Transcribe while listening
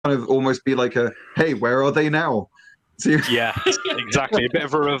of almost be like a, hey, where are they now? So Yeah, exactly. A bit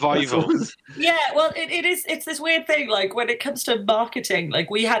of a revival. Yeah, well, it's this weird thing, like, when it comes to marketing,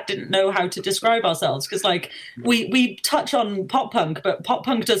 like, we didn't know how to describe ourselves, because, like, we touch on pop punk, but pop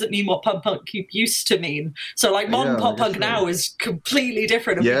punk doesn't mean what pop punk used to mean. So, like, modern pop punk now is completely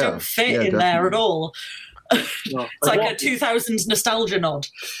different, and we don't fit in there at all. It's like a 2000s nostalgia nod.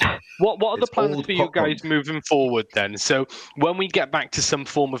 What are the plans for you guys moving forward then? So when we get back to some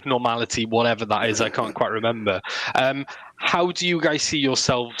form of normality, whatever that is, I can't quite remember. How do you guys see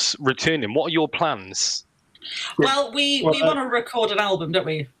yourselves returning? What are your plans? Well, we want to record an album, don't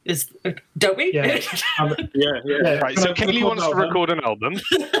we? Don't we? Yeah. Yeah. Right. So Kaylee wants to record an album.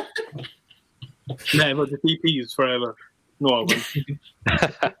 No, but the EPs forever. No album.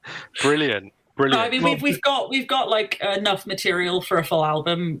 Brilliant. I mean, we've got like enough material for a full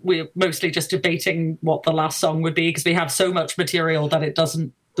album. We're mostly just debating what the last song would be, because we have so much material that it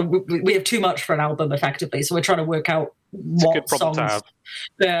doesn't. We have too much for an album, effectively. So we're trying to work out what songs.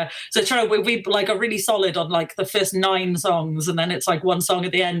 Yeah. So we like are really solid on like the first 9 songs, and then it's like one song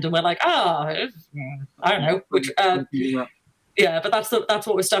at the end, and we're like, I don't know. Which, yeah, but that's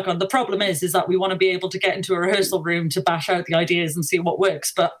what we're stuck on. The problem is that we want to be able to get into a rehearsal room to bash out the ideas and see what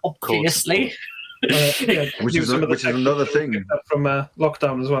works. But obviously, which is another thing from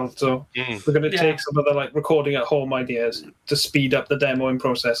lockdown as well. So we're going to take some of the like recording at home ideas to speed up the demoing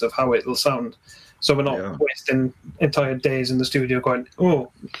process of how it'll sound. So we're not wasting entire days in the studio going, oh,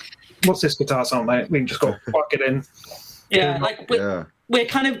 what's this guitar sound like? We can just go whack it in. Yeah, we're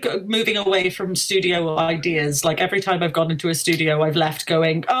kind of moving away from studio ideas. Like every time I've gone into a studio, I've left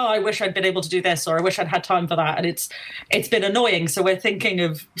going, oh, I wish I'd been able to do this, or I wish I'd had time for that. And it's been annoying. So we're thinking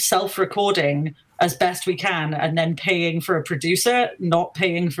of self-recording as best we can, and then paying for a producer, not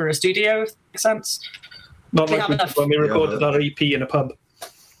paying for a studio. Makes sense? Not like when we recorded our EP in a pub.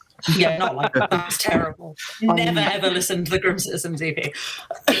 Yeah, not like that. That's terrible. Never ever listen to the Grim Citizens EP.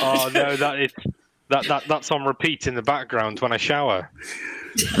 Oh no, that's on repeat in the background when I shower.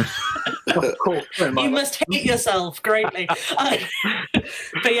 Cool. You must hate yourself greatly.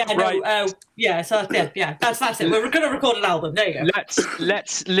 But yeah, so that's it. We're going to record an album. There you go.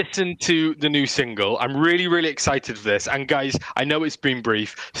 Let's listen to the new single. I'm really, really excited for this. And guys, I know it's been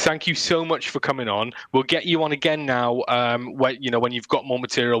brief. Thank you so much for coming on. We'll get you on again now. When you've got more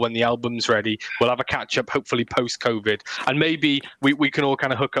material, when the album's ready, we'll have a catch up. Hopefully post COVID, and maybe we can all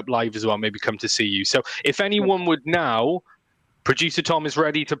kind of hook up live as well. Maybe come to see you. So if anyone would now. Producer Tom is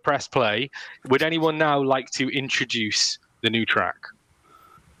ready to press play. Would anyone now like to introduce the new track?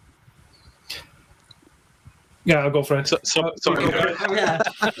 Yeah, I'll go for it. Sorry. So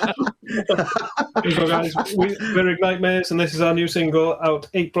guys, we're Ignite Mares, and this is our new single out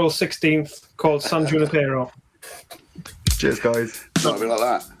April 16th called San Junipero. Cheers, guys. Something like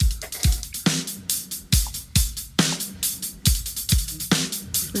that.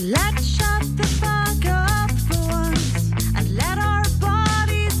 Let's shut the fuck up for once and let our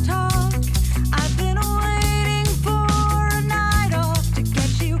bodies talk. I've been waiting for a night off to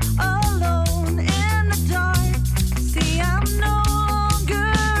get you alone in the dark. See, I'm no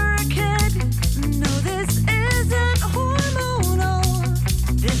longer a kid. No, this isn't hormonal.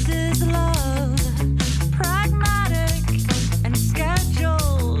 This is love, pragmatic and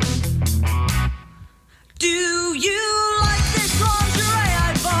scheduled. Do you like this lingerie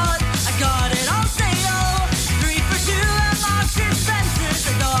I bought? I got it all sale.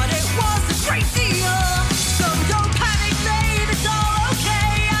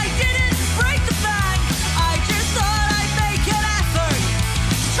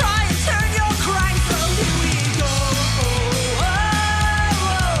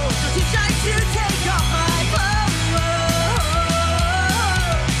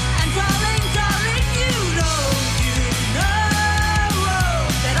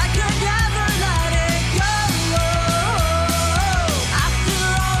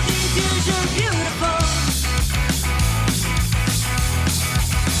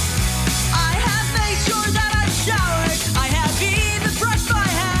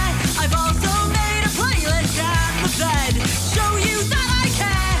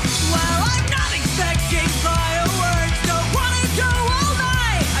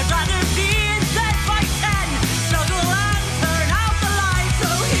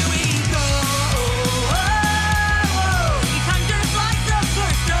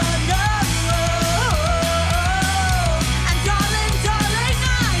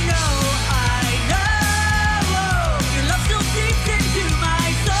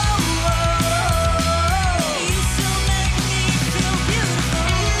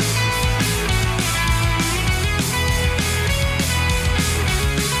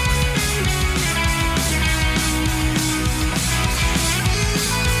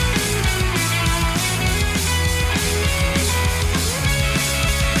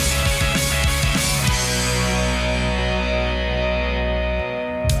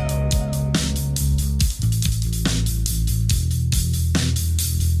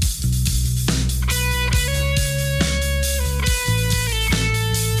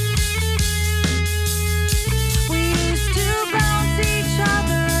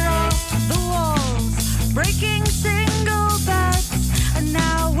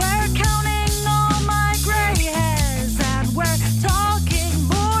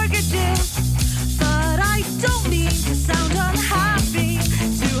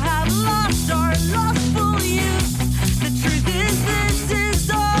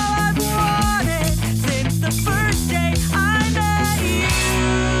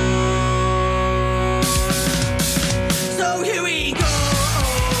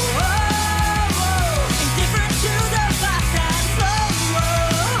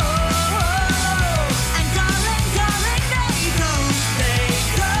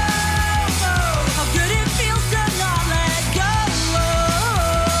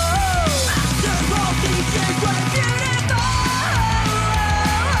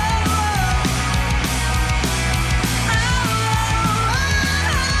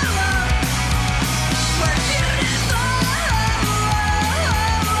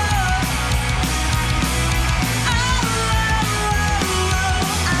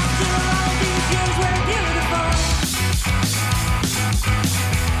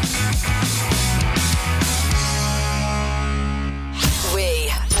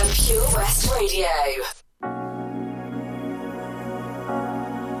 Radio.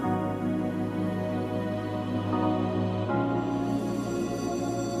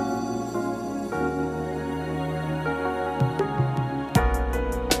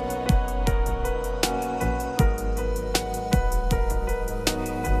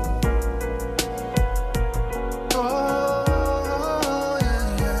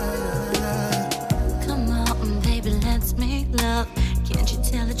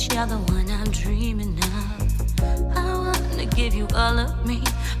 You're the one I'm dreaming of. I wanna give you all of me,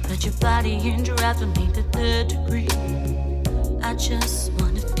 but your body entrapped beneath the third degree. I just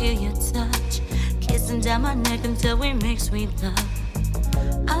wanna feel your touch, kissing down my neck until we make sweet love.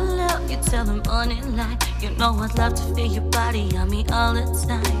 I love you till the morning light. You know I'd love to feel your body on me all the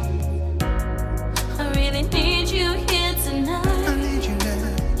time. I really need you here tonight. I need you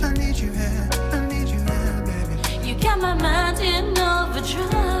here, I need you here, I need you here, baby. You got my mind in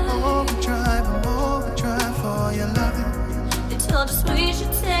overdrive. I'm overdrive for your loving. They told us we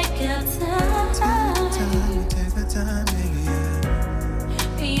should take our time. Take the time, baby,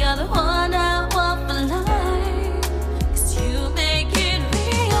 yeah. You're the one I want for life. 'Cause you make it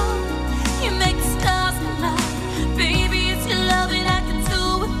real. You make the stars come out. Baby, it's your love and I can do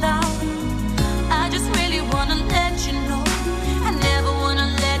without. I just really wanna let you know I never wanna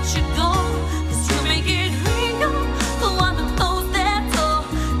let you go. 'Cause you make it real. The one that closed that door.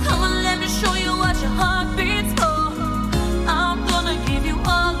 Come on, let me show you what your heart beats for. I'm gonna give you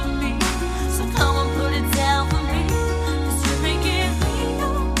all of me. So come on, put it down for me. 'Cause you make it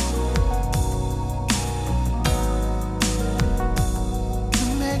real. You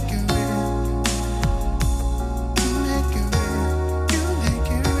make it real. You make it real. You make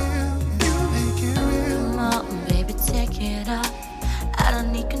it real. You make it real. Come on, baby, take it off. I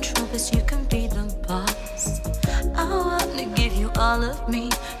don't need control, 'cause you can be the boss. I wanna give you all of me,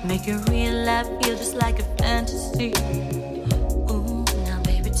 make your real life feel just like a fantasy. Ooh, now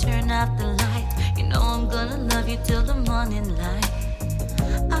baby, turn off the light. You know I'm gonna love you till the morning light.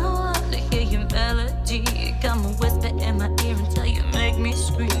 I wanna hear your melody, come and whisper in my ear until you make me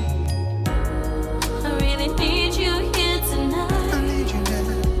scream. I really need you here tonight. I need you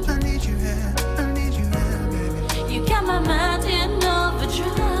here, I need you here, I need you here, baby. You got my mind in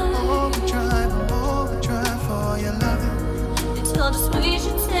overdrive. Overdrive for your loving. They told us we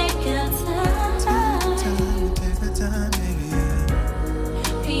should take our time. Take the time, baby,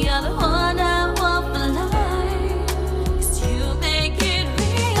 yeah. You're the one I want for life. 'Cause you make it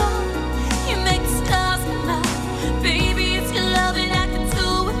real. You make the stars come out. Baby, it's your love and I can do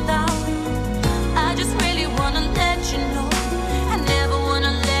without. I just really wanna let you know I never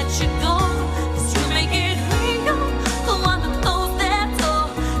wanna let you go. 'Cause you make it real. The one that closed that door.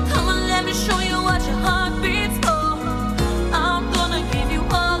 Come on, let me show you what your heart beats for. I'm gonna give you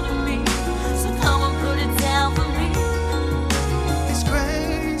all of me. So come on, put it down for me. It's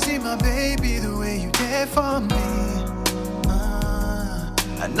crazy, my baby, the way you care for me.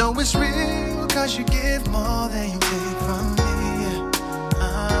 I know it's real, 'cause you give more than you take from me.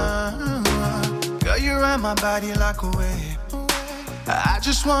 Girl, you ride my body like a wave. I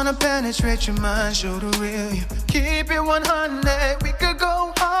just wanna penetrate your mind, show the real you. Keep it 100, we could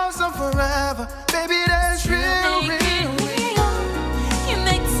go awesome forever. Baby, that's real, real. You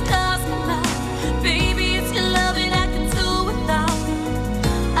make the stars come out. Baby, it's your love and I can do without.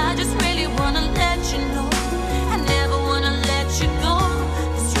 I just really wanna let you know I never wanna let you go.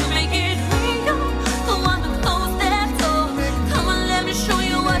 'Cause you make it real. The one that closed that door. Come on, let me show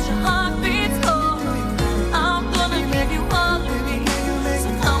you what your heart beats for. I'm gonna give you all of me. So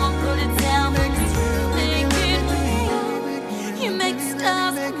come on, put it down for me. Make it real. You make the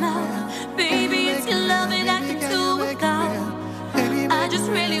stars come out. Baby, it's your love and I can do without. I just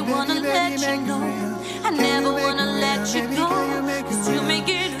really wanna let you know I never wanna let you go. 'Cause you make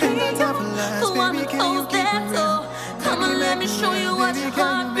it real. The one that closed that door. Come on, let me show you what your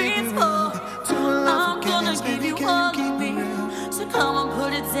heart beats for. I'm gonna give you all of me. So come on,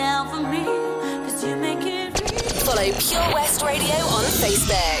 put it down for me. 'Cause you make it real. Follow Pure West Radio on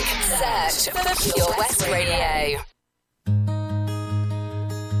Facebook. Search for Pure West Radio.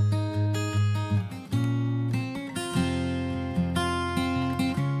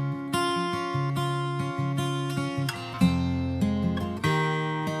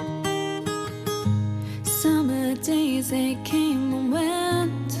 Summer days, they came and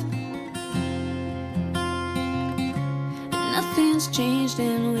went. Nothing's changed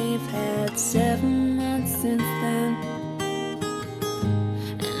and we've had 7 months since then.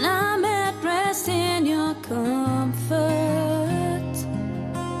 And I'm at rest in your comfort.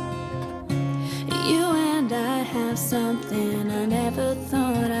 You and I have something I never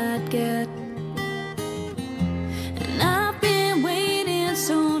thought I'd get.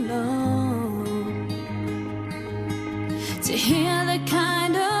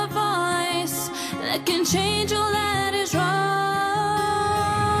 angel that is wrong.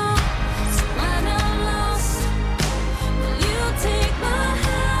 So when I'm lost, will you take my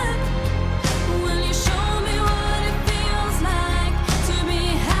hand? Will you show me what it feels like to be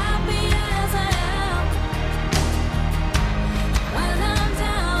happy as I am? When I'm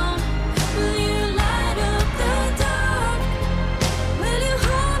down, will you light up the dark? Will you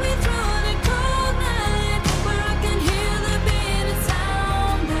hold me through the cold night where I can hear the beating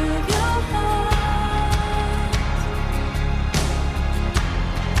sound of your heart?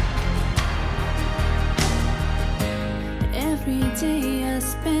 Every day I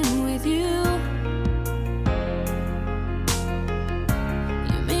spend with you,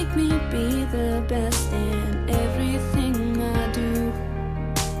 you make me be the best in everything I do.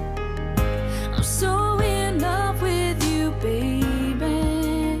 I'm so in love with you,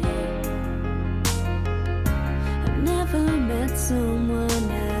 baby. I've never met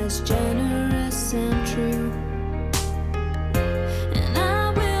someone as generous and true. And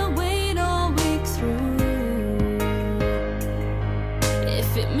I will wait all week through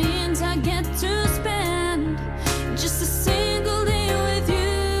if it means I get to spend just a single day with you.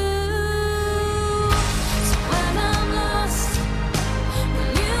 So when I'm lost,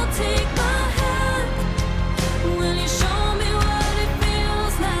 will you take my hand? Will you show me what it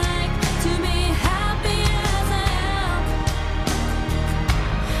feels like to be happy as I am?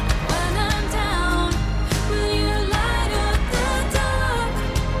 When I'm down, will you light up the dark?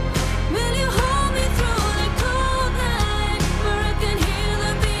 Will you hold me through the cold night where I can hear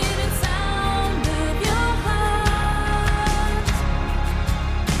the beating sound of your heart?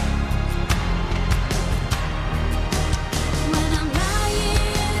 When I'm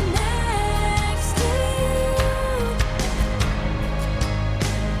lying next to you,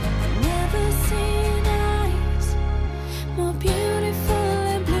 I've never seen eyes more beautiful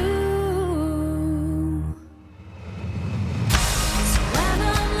and blue. So when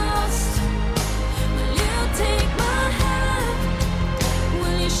I'm lost, will you take my hand?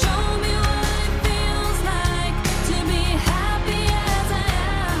 Will you show me what it feels like to be happy as I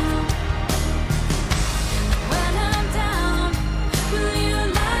am? When I'm down, will you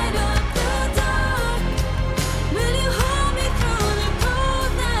light up the dark? Will you hold me through the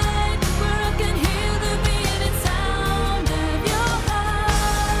cold night where I can hear the beating sound of your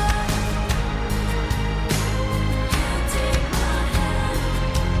heart? Will you take my hand?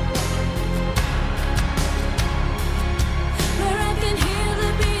 Where I can hear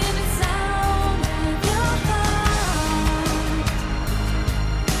the beating sound of your heart.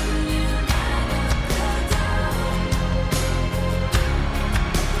 Will you light up the dark?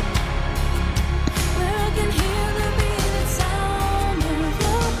 Where I can hear the beating sound of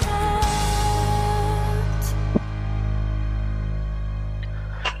your heart.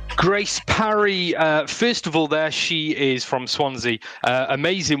 Grace Parry, first of all, there she is from Swansea.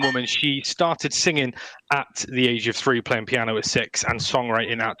 Amazing woman. She started singing at the age of 3, playing piano at 6, and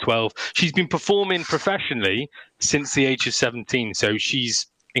songwriting at 12. She's been performing professionally since the age of 17, so she's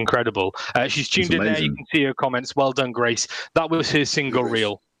incredible. She's tuned in there. You amazing. can see her comments. Well done, Grace. That was her single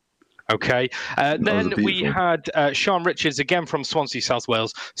reel. Okay. Then was we beautiful. had Sian Richards, again from Swansea, South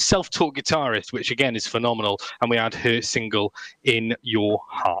Wales, self-taught guitarist, which again is phenomenal. And we had her single, In Your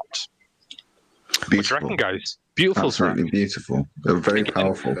Heart. What do you Beautiful. reckon, guys? Beautiful track. Absolutely beautiful. They're very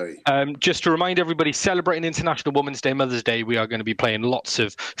powerful. Just to remind everybody, celebrating International Women's Day, Mother's Day, we are going to be playing lots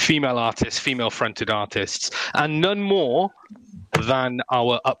of female artists, female-fronted artists, and none more than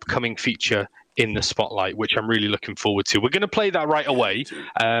our upcoming feature in the Spotlight, which I'm really looking forward to. We're going to play that right away,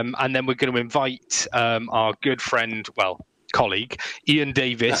 and then we're going to invite our good friend, colleague, Ian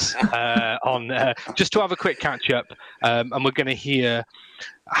Davis, on just to have a quick catch-up, and we're going to hear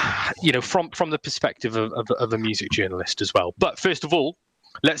from the perspective of a music journalist as well. But first of all,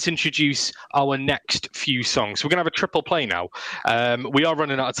 let's introduce our next few songs. We're going to have a triple play now. We are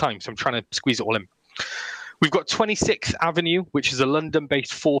running out of time, so I'm trying to squeeze it all in. We've got 26th Avenue, which is a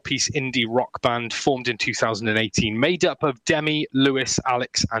London-based 4-piece indie rock band formed in 2018, made up of Demi, Lewis,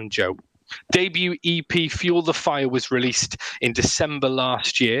 Alex, and Joe. Debut EP Fuel the Fire was released in December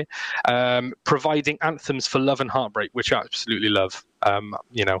last year, providing anthems for love and heartbreak, which I absolutely love.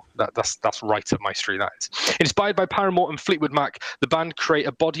 That's right up my street, that is. Inspired by Paramore and Fleetwood Mac, the band create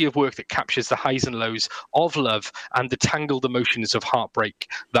a body of work that captures the highs and lows of love and the tangled emotions of heartbreak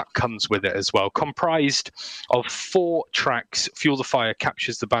that comes with it as well. Comprised of 4 tracks, Fuel the Fire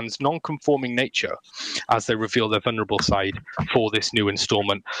captures the band's non-conforming nature as they reveal their vulnerable side for this new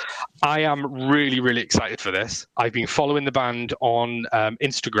installment. I am really, really excited for this. I've been following the band on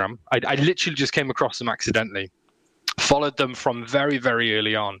Instagram. I literally just came across them accidentally. followed them from very, very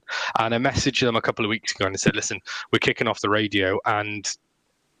early on. And I messaged them a couple of weeks ago and I said, listen, we're kicking off the radio and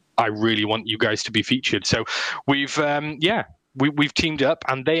I really want you guys to be featured. So we've teamed up,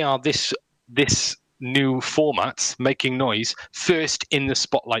 and they are this new format, Making Noise, first in the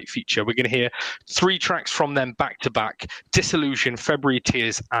Spotlight feature. We're going to hear 3 tracks from them back to back: Disillusion, February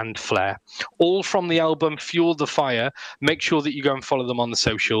Tears, and Flare. All from the album Fuel the Fire. Make sure that you go and follow them on the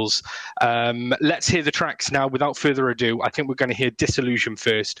socials. Let's hear the tracks now without further ado. I think we're going to hear Disillusion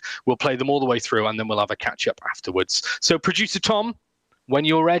first. We'll play them all the way through, and then we'll have a catch up afterwards. So, producer Tom, when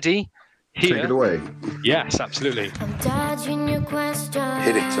you're ready, here. Take it away. Yes, absolutely. I'm dodging your questions.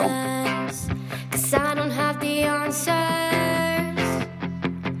 Hit it, Tom. 'Cause I don't have the answers.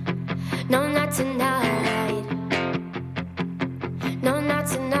 No, not tonight. No, not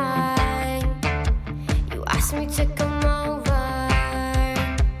tonight. You asked me to come over.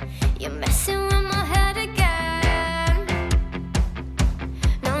 You're messing with my head again.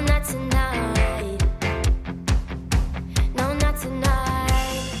 No, not tonight. No, not tonight.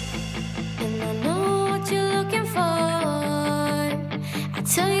 And I know what you're looking for. I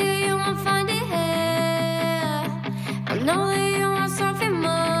tell you, you won't find it here. I know that you want something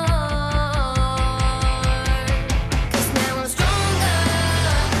more. 'Cause now I'm stronger.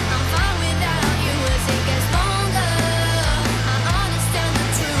 I'm fine without you as it gets longer. I understand the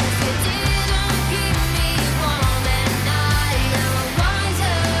truth. You didn't keep me warm at night. Now I'm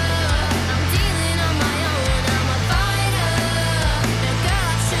wiser. I'm dealing on my own. I'm a fighter. Now girl,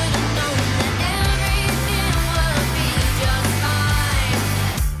 I should've known that everything would be just fine.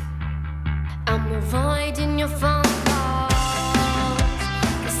 I'm avoiding your phone calls,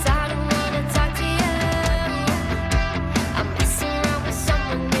 'cause I don't wanna talk to you. I'm messing around with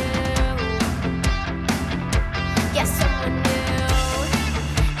someone new. Yeah, someone new.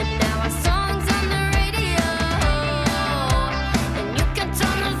 And now our song's on the radio, and you can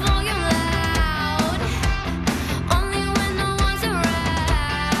turn the volume loud, only when no one's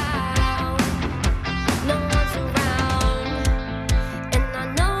around. No one's around. And I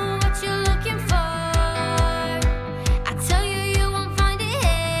know what you're looking for. I tell you, you won't find it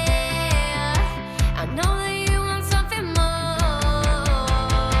here. I know that you want something more.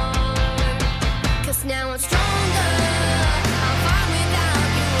 'Cause now I'm stronger. I'm fine without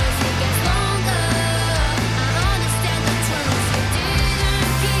you as it gets longer. I understand the truth. You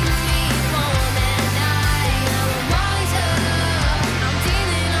didn't keep me warm at night. Now I'm wiser. I'm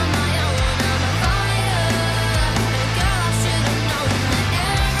dealing on my own. I'm a fighter. And girl, I should've known that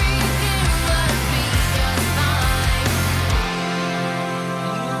everything would be just fine.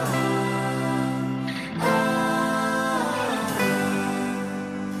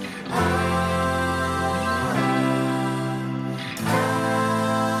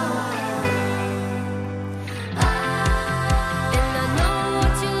 And I know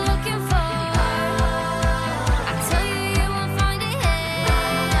what you're looking for. I tell you, you won't find it here.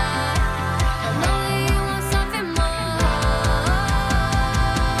 I know that you want something more.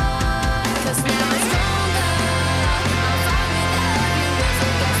 'Cause now I'm stronger. I'm fine without you as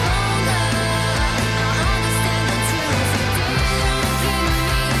it gets longer. I understand the truth. You didn't keep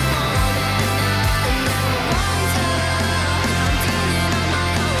me warm at night. Now I'm wiser. I'm dealing on my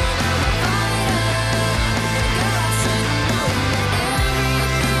own. I'm a fighter. Girl, I should've known that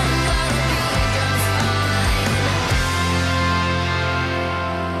everything would be just fine.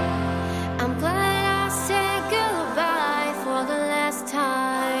 I'm glad I said goodbye for the last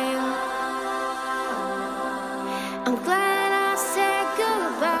time. I'm glad I said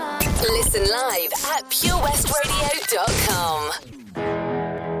goodbye. Listen live at purewestradio.com.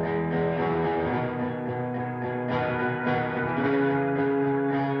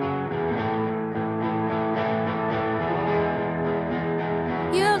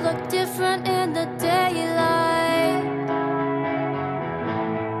 You look different in the daylight.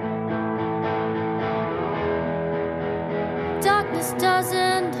 Darkness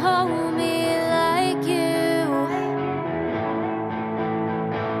doesn't hold me like you.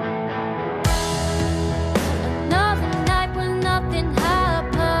 Another night when nothing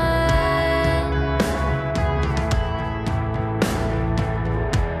happened.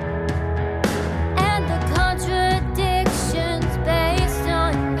 And the contradictions based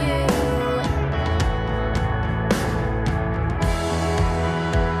on you.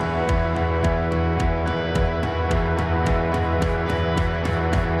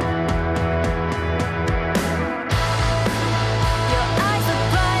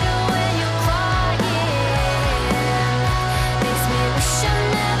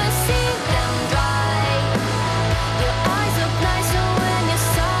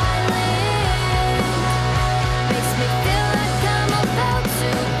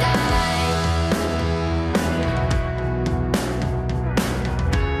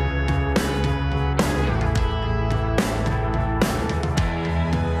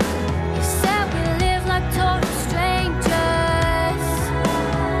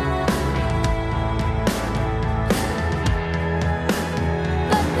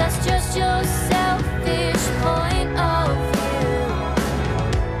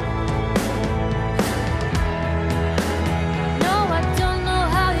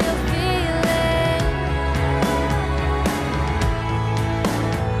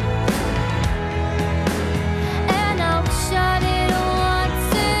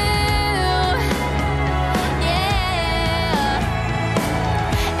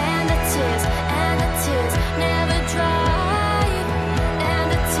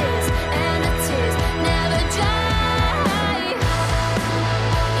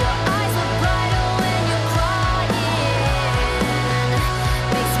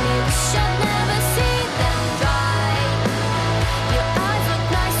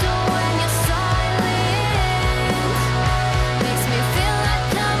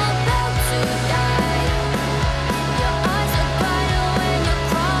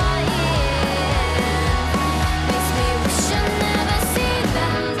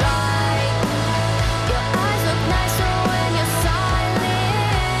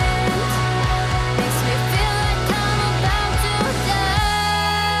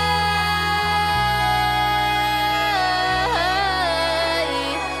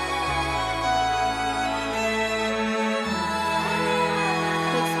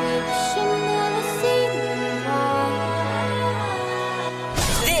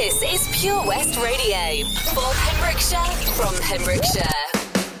 Pure West Radio. For Pembrokeshire, from Pembrokeshire.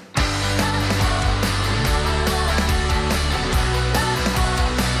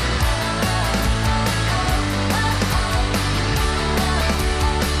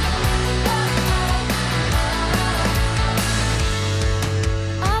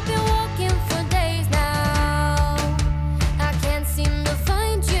 I've been walking for days now. I can't seem to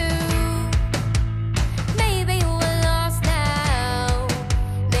find you. Maybe we're lost now.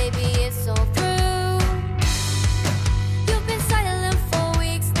 Maybe it's all through. You've been silent for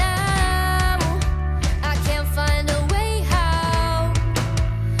weeks now. I can't find a way how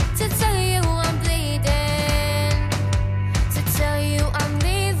to tell you I'm bleeding, to tell you I'm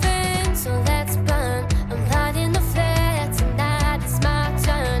leaving. So let's burn. I'm lighting the flare tonight. It's my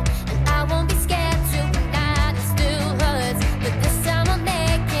turn, and I won't be scared to ignite. It still hurts, but this time I'm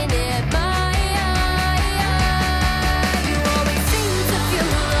making it my You always seem to feel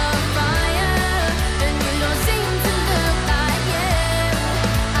the fire, and you don't seem to look like you.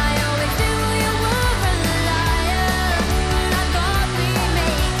 I always knew you were a liar, but I thought we'd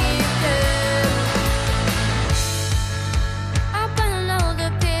make it through. I burn all the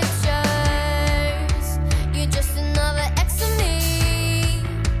pictures. You're just another ex of me,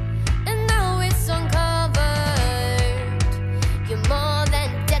 and now it's uncovered. You're more than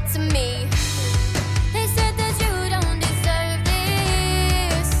dead to me. They said that you don't deserve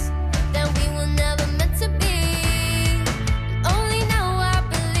this, that we were never meant to be. Only now I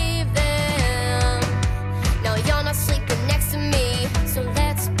believe them. Now you're not sleeping next to me, so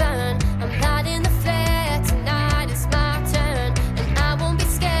let's burn. I'm lighting the flare tonight. It's my turn, and I won't be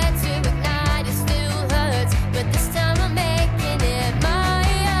scared to ignite. It still hurts, but this time I'm making it my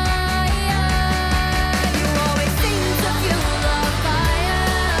You always seem to feel the fire,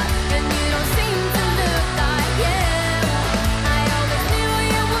 and you don't seem to look like you. I always knew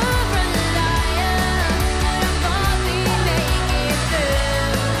you were a liar, but I thought we'd make it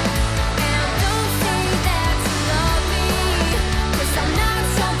through. And don't say that you love me, 'cause I'm not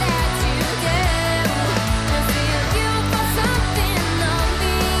sure that you do. 'Cause if you put something on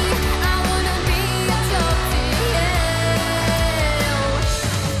me, I wanna be a joke to you.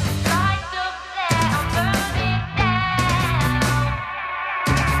 Right up there, I'm burning down.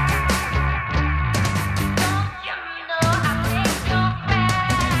 Don't you know I take your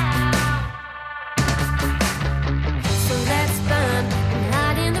crown? So let's burn. I'm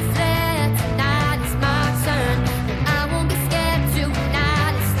lighting the flare tonight. It's my turn, and I won't be scared to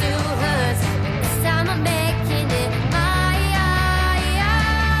ignite. It still hurts, but this time I'm making it my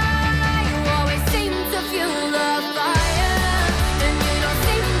You always seem to fuel the fire, and you don't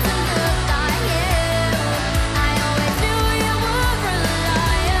seem to look like you. I always knew you were a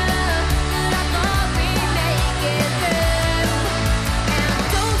liar, but I thought we'd make it through. And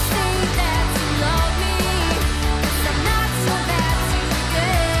don't say that you love me, 'cause I'm not sure that you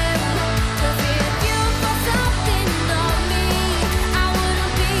do. 'Cause if you put something on me, I wanna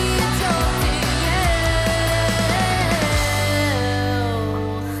be a joke to you.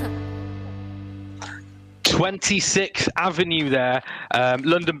 26th Avenue there,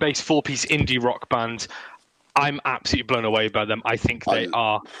 London-based four-piece indie rock band. I'm absolutely blown away by them. I think they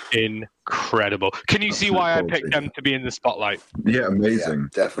are incredible. Can you see why I picked them to be in the spotlight? Yeah, amazing.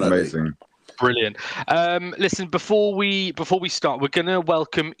 Yeah, definitely. Amazing. Brilliant. Listen, before we start, we're going to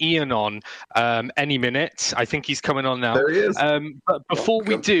welcome Ian on any minute. I think he's coming on now. There he is. But before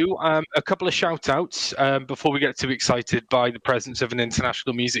we do, a couple of shout-outs before we get too excited by the presence of an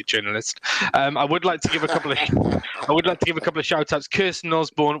international music journalist. I would like to give a couple of shout-outs. Kirsten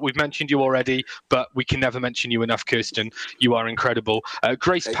Osborne, we've mentioned you already, but we can never mention you enough, Kirsten. You are incredible.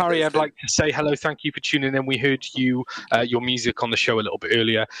 Grace Parry, I'd like to say hello. Thank you for tuning in. We heard your music on the show a little bit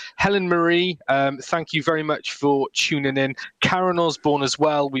earlier. Helen Marie, thank you very much for tuning in. Karen Osborne as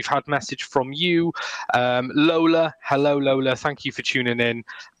well. We've had message from you. Lola, hello Lola. Thank you for tuning in.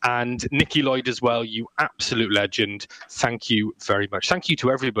 And Nikki Lloyd as well. You absolute legend. Thank you very much. Thank you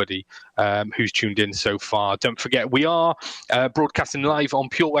to everybody who's tuned in so far. Don't forget, we are broadcasting live on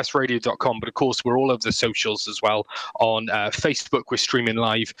purewestradio.com, but of course we're all over the socials as well. On Facebook, we're streaming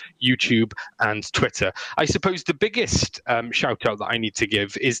live, YouTube and Twitter. I suppose the biggest shout out that I need to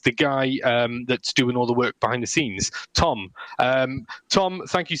give is the guy that's doing all the work behind the scenes, Tom. Tom,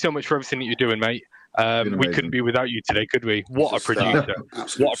 thank you so much for everything that you're doing, mate. We couldn't be without you today, could we? What a producer.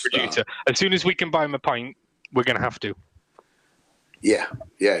 What a producer. As soon as we can buy him a pint, we're going to have to. Yeah,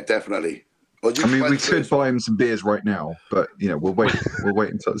 definitely. Well, I mean, we could buy him some beers right now, but we'll wait. We'll wait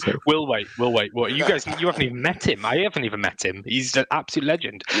until it's over. We'll wait. Well, you guys, you haven't even met him. I haven't even met him. He's an absolute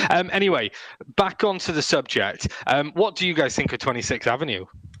legend. Anyway, back onto the subject. What do you guys think of 26th Avenue?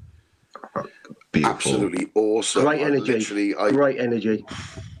 beautiful. Absolutely awesome. Great energy. Great energy.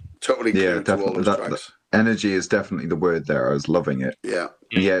 Totally Yeah, to all definitely. those tracks. Energy is definitely the word there. I was loving it. Yeah.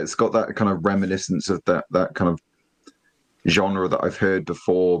 Yeah, it's got that kind of reminiscence of that kind of genre that I've heard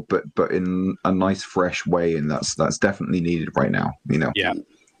before, but in a nice, fresh way, and that's definitely needed right now. You know.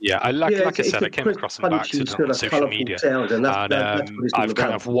 Yeah, I said, I came across them back on social media, and I've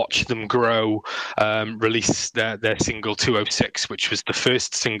kind of watched them grow. Release their single 206, which was the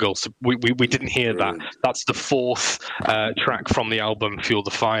first single. So we didn't hear that. That's the fourth track from the album Fuel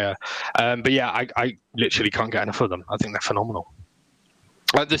the Fire. But yeah, I literally can't get enough of them. I think they're phenomenal.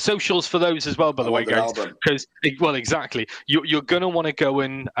 The socials for those as well, by the way, guys, because exactly, you're going to want to go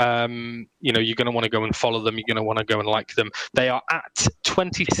and you're going to want to go and follow them. You're going to want to go and like them. They are at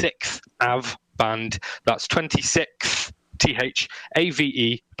 26th Ave Band. That's 26th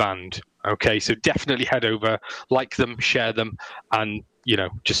THAVE Band. Okay, so definitely head over, like them, share them, and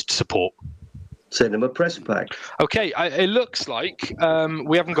just support. Send them a press pack. Okay, it looks like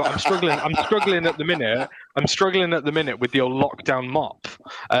we haven't got. I'm struggling at the minute. I'm struggling at the minute with the old lockdown mop.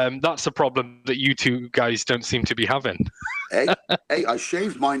 That's a problem that you two guys don't seem to be having. Hey, I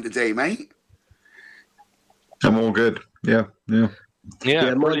shaved mine today, mate. I'm all good. Yeah.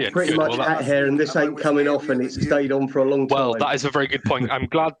 Yeah, mine's pretty much at hair, and this ain't coming off, and it's stayed on for a long time. Well, that is a very good point. I'm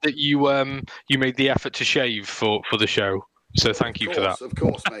glad that you made the effort to shave for the show. So thank you for that. Of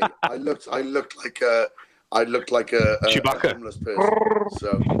course, mate. I looked like a Chewbacca. A homeless person.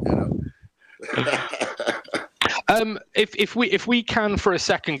 So If we can for a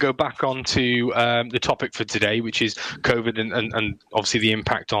second go back onto the topic for today, which is COVID and obviously the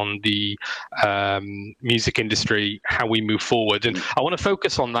impact on the music industry, how we move forward, and I want to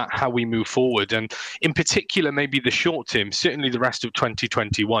focus on that, how we move forward, and in particular maybe the short term, certainly the rest of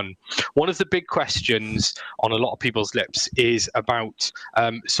 2021. One of the big questions on a lot of people's lips is about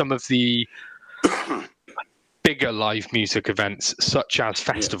some of the bigger live music events such as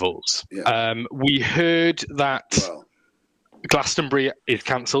festivals. We heard that Glastonbury is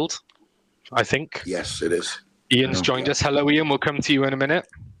cancelled, I think. Yes, it is. Ian's joined us. Hello, Ian. We'll come to you in a minute.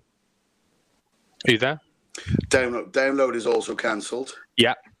 Are you there? Download is also cancelled.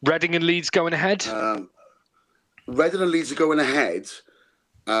 Yeah. Reading and Leeds going ahead? Reading and Leeds are going ahead.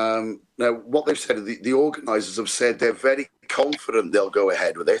 Now, what they've said, the organisers have said they're very confident they'll go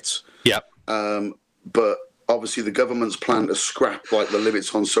ahead with it. Yeah. But obviously the government's plan to scrap the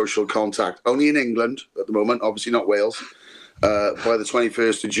limits on social contact, only in England at the moment, obviously not Wales, by the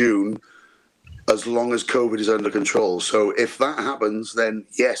 21st of June, as long as COVID is under control. So if that happens, then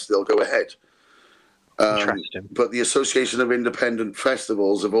yes, they'll go ahead. Interesting. But the Association of Independent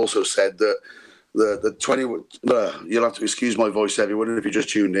Festivals have also said that you'll have to excuse my voice, everyone, if you just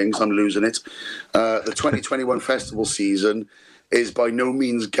tuned in, because I'm losing it. The 2021 festival season is by no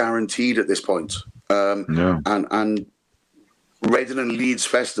means guaranteed at this point. And Reading and Leeds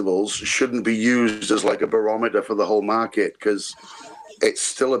festivals shouldn't be used as like a barometer for the whole market, because it's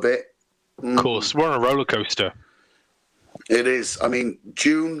still a bit. Of course, we're on a roller coaster. It is. I mean,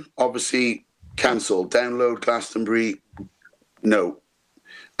 June obviously cancelled. Download, Glastonbury, no.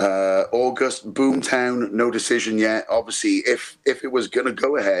 August, Boomtown, no decision yet. Obviously, if it was going to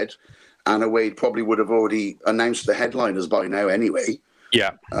go ahead, Anna Wade probably would have already announced the headliners by now anyway.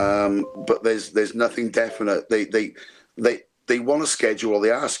 Yeah. But there's nothing definite. They want to schedule, or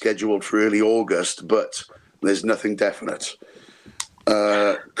they are scheduled for early August, but there's nothing definite.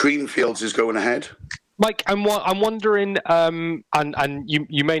 Creamfields is going ahead. Mike, I'm wondering, and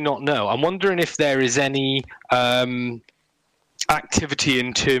you may not know, I'm wondering if there is any activity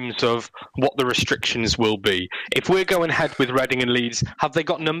in terms of what the restrictions will be. If we're going ahead with Reading and Leeds, have they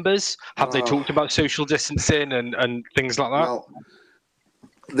got numbers? Have they talked about social distancing and things like that? Well,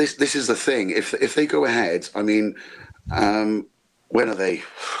 this is the thing. If they go ahead, I mean, when are they?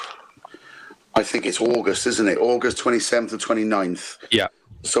 I think it's August, isn't it? August 27th to 29th. Yeah.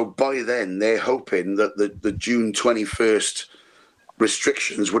 So by then, they're hoping that the June 21st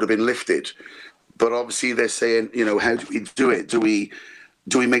restrictions would have been lifted. But obviously they're saying, how do we do it? Do we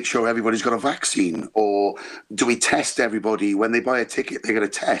make sure everybody's got a vaccine? Or do we test everybody? When they buy a ticket, they're going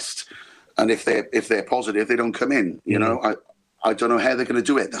to test. And if they're positive, they don't come in. I don't know how they're going to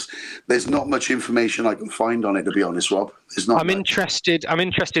do it. There's not much information I can find on it, to be honest, Rob. There's not. I'm interested.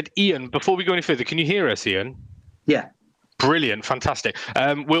 Ian, before we go any further, can you hear us, Ian? Yeah. Brilliant, fantastic.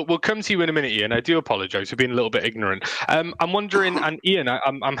 We'll come to you in a minute, Ian. I do apologise for being a little bit ignorant. I'm wondering, and Ian,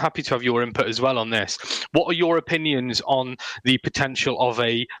 I'm happy to have your input as well on this. What are your opinions on the potential of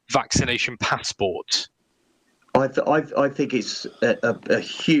a vaccination passport? I think it's a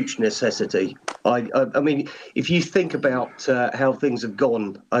huge necessity. I mean, if you think about how things have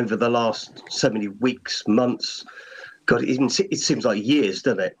gone over the last so many weeks, months, God, it seems like years,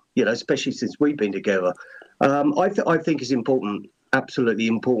 doesn't it? You know, especially since we've been together. I think it's important, absolutely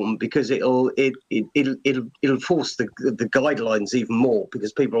important, because it'll force the guidelines even more,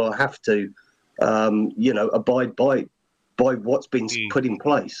 because people will have to, abide by what's been put in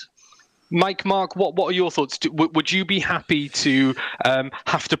place. Mike, Mark, what are your thoughts? Would you be happy to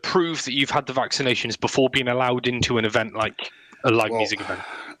have to prove that you've had the vaccinations before being allowed into an event like a live music event?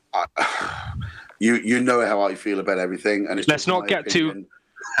 You know how I feel about everything, and let's not get too.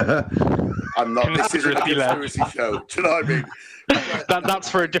 I'm not. This is a conspiracy show. Do you know what I mean? That's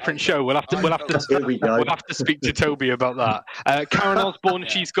for a different show. We'll have to speak to Toby about that. Karen Osborne,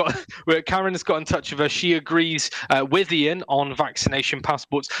 Karen's got in touch with us. She agrees with Ian on vaccination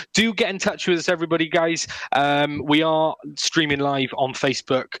passports. Do get in touch with us, everybody, guys. We are streaming live on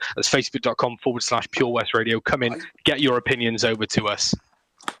Facebook. That's facebook.com/Pure West Radio. Come in, get your opinions over to us.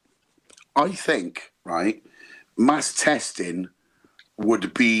 I think, right, mass testing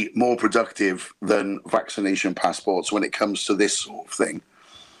would be more productive than vaccination passports when it comes to this sort of thing.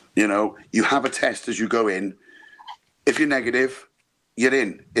 You know, you have a test as you go in. If you're negative, you're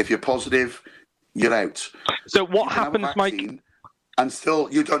in. If you're positive, you're out. So what happens, Mike? And still,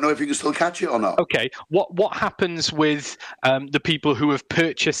 you don't know if you can still catch it or not. Okay. What happens with the people who have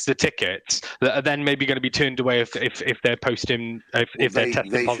purchased the tickets that are then maybe going to be turned away if they're posting if they're tested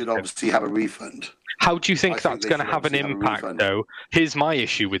positive? They should positive? obviously have a refund. How do you think that's going to have an impact, though? Here's my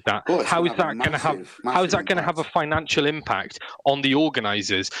issue with that. How is that going to have a financial impact on the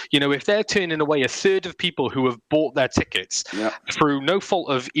organisers? You know, if they're turning away a third of people who have bought their tickets through no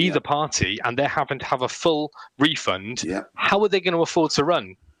fault of either party, and they're having to have a full refund, how are they going to afford to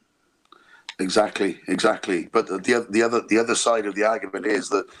run? Exactly. But the other side of the argument is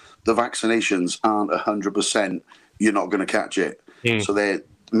that the vaccinations aren't 100%. You're not going to catch it. So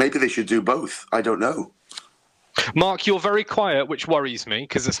maybe they should do both. I don't know. Mark, you're very quiet, which worries me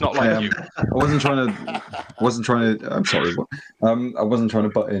because it's not like you. I wasn't trying to. I'm sorry. I wasn't trying to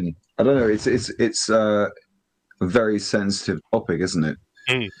butt in. I don't know. It's a very sensitive topic, isn't it?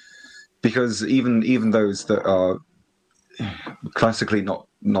 Because even those that are classically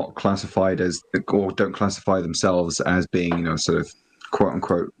not classified as, or don't classify themselves as being, you know, sort of quote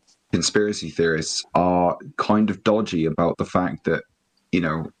unquote conspiracy theorists, are kind of dodgy about the fact that, you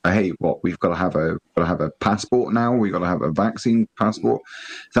know, hey, we've got to have a passport now. We've got to have a vaccine passport.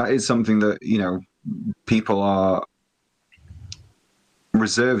 That is something that, you know, people are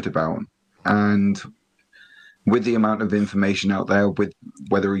reserved about. And with the amount of information out there, with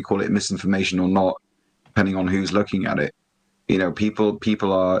whether we call it misinformation or not, depending on who's looking at it, you know,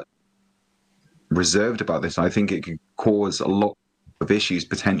 people are reserved about this. I think it could cause a lot of issues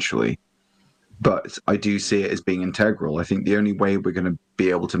potentially. But I do see it as being integral. I think the only way we're going to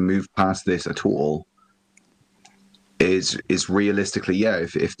be able to move past this at all is realistically,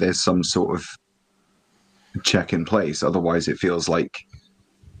 if there's some sort of check in place. Otherwise, it feels like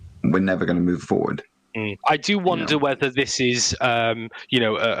we're never going to move forward. I do wonder whether this is, well,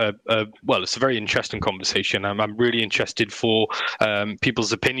 it's a very interesting conversation. I'm really interested for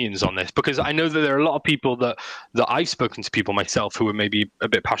people's opinions on this, because I know that there are a lot of people that I've spoken to, people myself, who are maybe a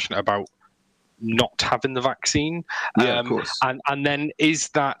bit passionate about not having the vaccine. Of course. And then is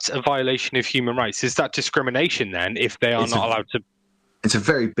that a violation of human rights? Is that discrimination then if they are not allowed to? It's a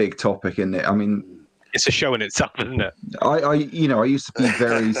very big topic, isn't it? I mean, it's a show in itself, isn't it? I used to be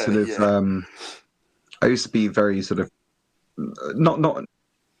very sort of, I used to be very sort of, not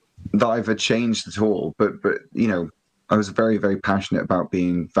that I've changed at all, but you know, I was very, very passionate about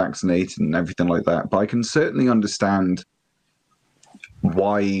being vaccinated and everything like that. But I can certainly understand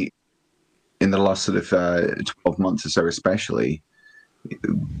why, in the last sort of 12 months or so, especially,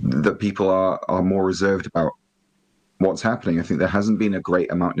 that people are more reserved about what's happening. I think there hasn't been a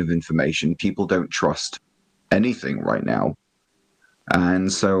great amount of information. People don't trust anything right now.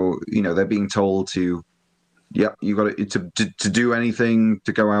 And so, you know, they're being told to, you got to do anything,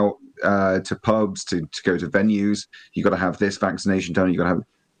 to go out to pubs, to go to venues, you got to have this vaccination done. You got to have,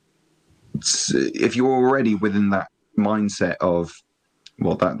 if you're already within that mindset of,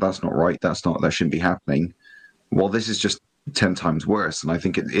 well, that's not right, that shouldn't be happening. Well, this is just 10 times worse. And I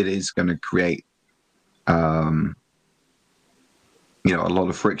think it is going to create, a lot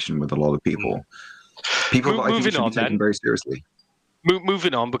of friction with a lot of people. People that I think should be taken very seriously.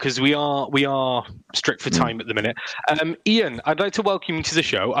 moving on, because we are strict for time at the minute. Ian, I'd like to welcome you to the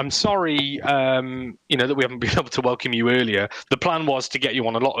show. I'm sorry, that we haven't been able to welcome you earlier. The plan was to get you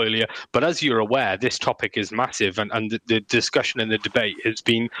on a lot earlier, but as you're aware, this topic is massive, and the discussion and the debate has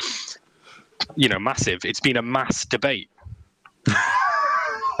been, massive. It's been a mass debate.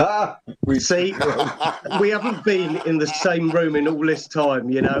 We see, we haven't been in the same room in all this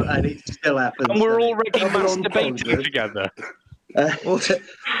time, and it still happens. And we're already mass debating together.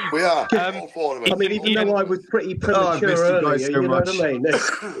 We are. All four of us. I mean, even though I was pretty premature earlier, you know what I mean?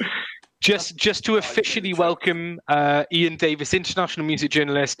 Just to officially welcome Ian Davis, international music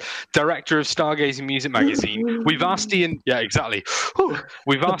journalist, director of Stargazing Music Magazine. We've asked Ian,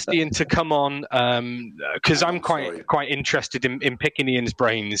 we've asked Ian to come on because I'm quite interested in picking Ian's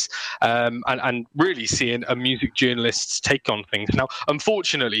brains and really seeing a music journalist's take on things. Now,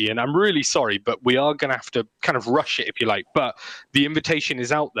 unfortunately, Ian, I'm really sorry, but we are going to have to kind of rush it, if you like. But the invitation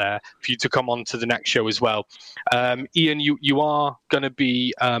is out there for you to come on to the next show as well. Ian, you are going to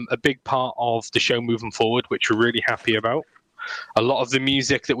be a big part of the show moving forward, which we're really happy about. A lot of the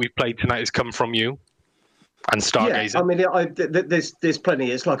music that we've played tonight has come from you and Stargazer. Yeah, I mean, there's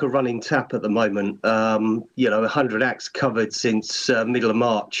plenty. It's like a running tap at the moment. 100 acts covered since middle of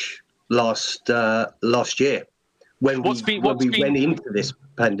March last year when we went into this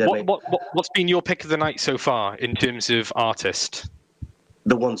pandemic. What's been your pick of the night so far in terms of artist?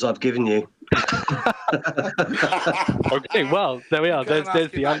 The ones I've given you. Okay, well, there we are. There's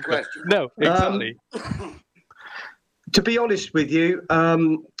the answer. Question. No, exactly. To be honest with you,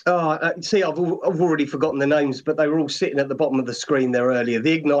 see, I've already forgotten the names, but they were all sitting at the bottom of the screen there earlier.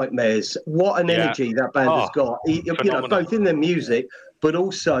 The Ignite Mares. What an energy that band has got. Both in their music, but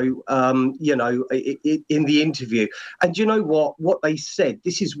also, in the interview. And you know what? What they said,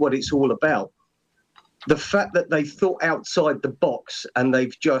 this is what it's all about. The fact that they thought outside the box and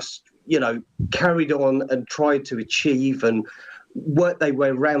they've just, carried on and tried to achieve and work their way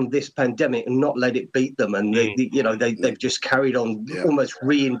around this pandemic and not let it beat them. And they've just carried on, almost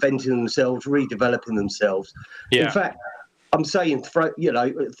reinventing themselves, redeveloping themselves. Yeah. In fact, I'm saying,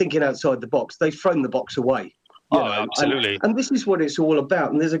 thinking outside the box, they've thrown the box away. Absolutely. And this is what it's all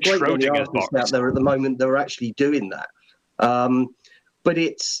about. And there's a great many artists out there at the moment that are actually doing that. But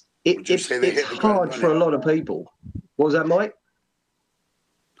it's hard for a lot of people. What was that, Mike?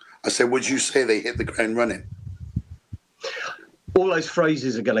 I said, would you say they hit the ground running? All those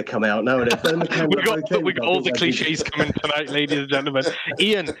phrases are going to come out now. We got all the cliches coming tonight, ladies and gentlemen.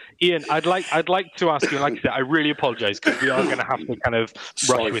 Ian, I'd like to ask you. Like I said, I really apologise because we are going to have to kind of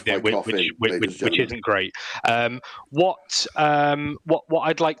rush with it, which isn't great. What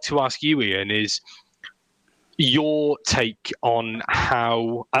I'd like to ask you, Ian, is your take on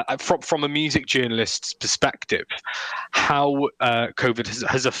how, from a music journalist's perspective, how COVID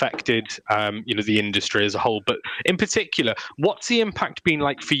has affected, the industry as a whole. But in particular, what's the impact been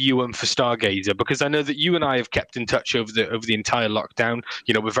like for you and for Stargazer? Because I know that you and I have kept in touch over the entire lockdown.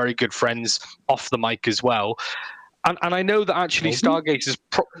 We're very good friends off the mic as well. And I know that actually Stargazer's,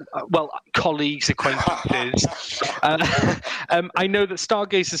 colleagues, acquaintances, I know that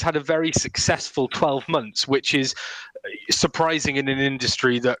Stargazer's had a very successful 12 months, which is surprising in an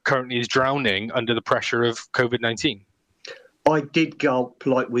industry that currently is drowning under the pressure of COVID-19. I did gulp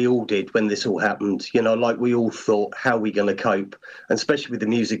like we all did when this all happened, like we all thought, how are we going to cope? And especially with the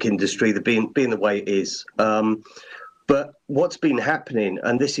music industry, being the way it is. But what's been happening,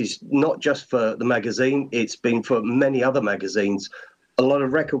 and this is not just for the magazine, it's been for many other magazines, a lot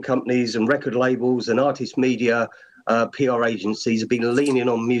of record companies and record labels and artist media, PR agencies have been leaning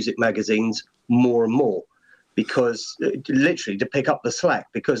on music magazines more and more because literally to pick up the slack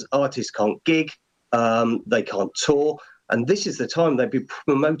because artists can't gig, they can't tour, and this is the time they'd be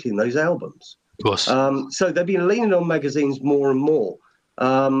promoting those albums. Of course. So they've been leaning on magazines more and more.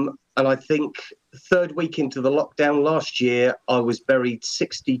 And I think third week into the lockdown last year, I was buried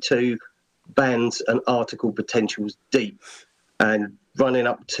 62 bands and article potentials deep and running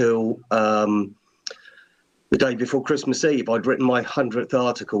up till the day before Christmas Eve. I'd written my 100th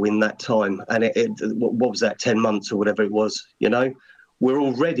article in that time. And what was that, 10 months or whatever it was, We're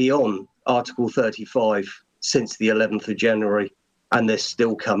already on Article 35 since the 11th of January, and they're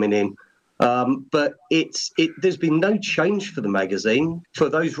still coming in. But there's been no change for the magazine for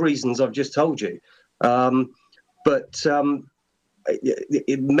those reasons I've just told you. But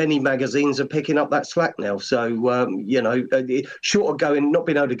many magazines are picking up that slack now. So, short of not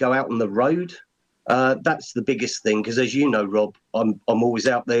being able to go out on the road, that's the biggest thing. Because as you know, Rob, I'm always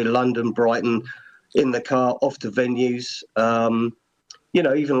out there, London, Brighton, in the car, off to venues.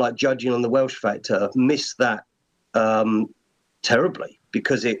 Even like judging on the Welsh Factor, missed that. terribly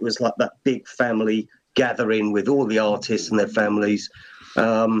because it was like that big family gathering with all the artists and their families.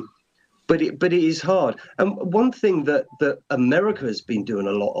 But it is hard. And one thing that America has been doing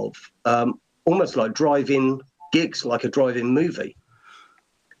a lot of, almost like drive-in gigs, like a drive-in movie.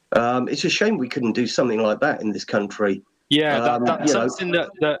 It's a shame we couldn't do something like that in this country. Yeah, that's something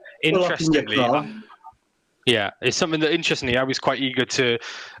that interestingly... Yeah, it's something that, interestingly, I was quite eager to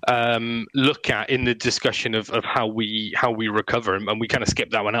look at in the discussion of how we recover, and we kind of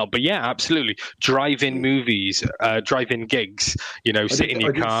skipped that one out. But yeah, absolutely, drive-in movies, drive-in gigs. Sit in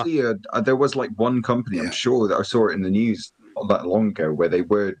your car. Did see there was like one company, I'm sure that I saw it in the news not that long ago, where they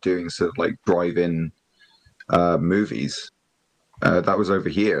were doing sort of like drive-in movies. That was over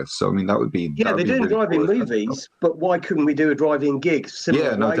here, so I mean that would be. Yeah, they're doing really drive-in cool. movies, but why couldn't we do a drive-in gig?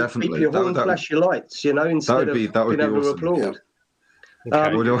 Similar way, definitely. Beep your horn, flash your lights, instead of being able to awesome. applaud.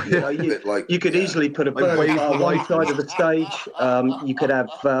 Okay. You could easily put a burner bar on one side of the stage. You could have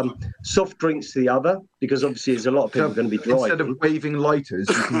soft drinks to the other, because obviously there's a lot of people going to be driving. Instead of waving lighters,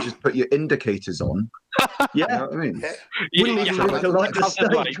 you can just put your indicators on. Yeah, you know what I mean? Wouldn't even have to light the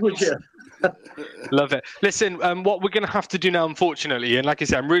stage, would you? Love it. Listen, what we're going to have to do now, unfortunately, and like I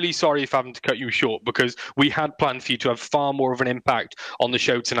said, I'm really sorry if I'm having to cut you short, because we had planned for you to have far more of an impact on the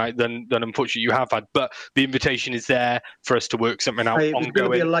show tonight than unfortunately you have had. But the invitation is there for us to work something out. It was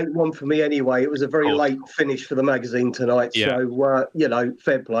going to be a late one for me anyway. It was a very late finish for the magazine tonight, so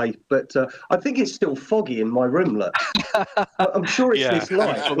fair play. But I think it's still foggy in my room. Look, I'm sure it's this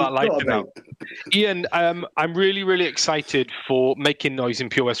light. Ian, I'm really, really excited for Making Noise in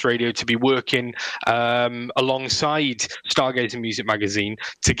Pure West Radio to be working alongside Stargazing Music Magazine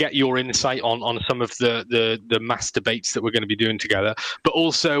to get your insight on some of the mass debates that we're going to be doing together, but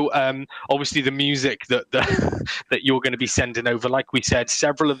also obviously the music that you're going to be sending over. Like we said,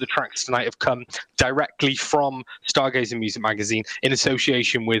 several of the tracks tonight have come directly from Stargazing Music Magazine in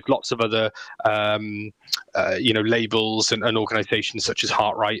association with lots of other labels and organizations such as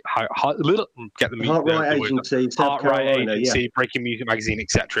Heartright Agency, Breaking Music Magazine,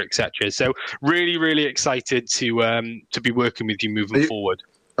 etc. So really, really excited to be working with you moving forward.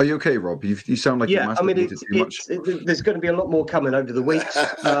 Are you okay, Rob? You sound like you're masturbated too much. There's going to be a lot more coming over the weeks,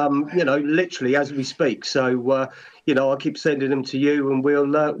 literally as we speak. So, I'll keep sending them to you, and we'll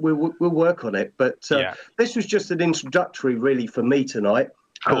work on it. But this was just an introductory, really, for me tonight.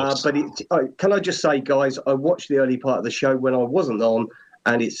 Can I just say, guys, I watched the early part of the show when I wasn't on,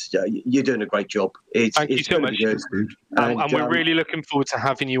 and it's you're doing a great job. Thank you so much. And we're really looking forward to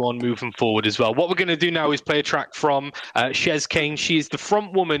having you on moving forward as well. What we're going to do now is play a track from Shez Kane. She is the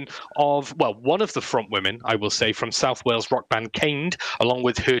front woman one of the front women, I will say, from South Wales rock band Caned, along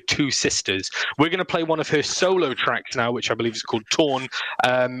with her two sisters. We're going to play one of her solo tracks now, which I believe is called Torn.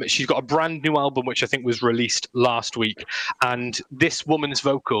 She's got a brand new album, which I think was released last week. And this woman's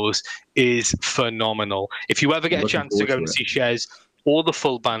vocals is phenomenal. If you ever get a chance to go and see Shez, or the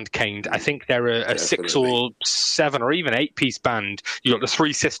full band Caned, I think they're a 6 or 7 or even 8-piece band. You've got the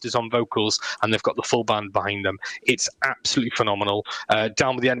three sisters on vocals, and they've got the full band behind them. It's absolutely phenomenal.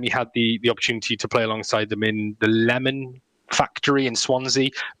 Down with the Enemy had the opportunity to play alongside them in the Lemon Factory in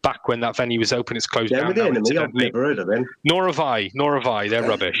Swansea back when that venue was open. It's closed down. With the Enemy, I've never heard of them. Nor have I. They're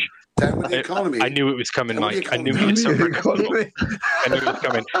rubbish. Down with the economy. I knew it was coming, Mike. I knew it was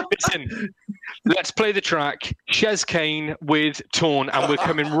coming. Listen, let's play the track Shez Kane with Torn, and we're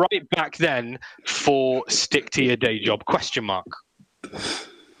coming right back then for Stick to Your Day Job? ?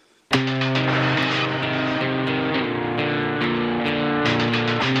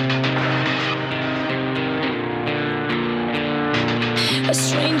 A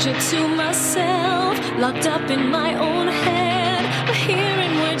stranger to myself, locked up in my own head,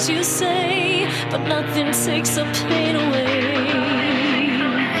 hearing words you say, but nothing takes the pain away.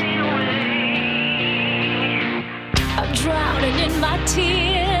 I'm drowning in my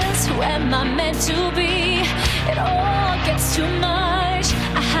tears. Who am I meant to be? It all gets too much.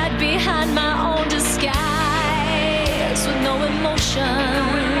 I hide behind my own disguise with no emotion.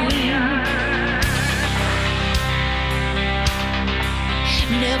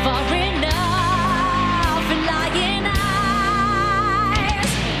 Never enough, lying eyes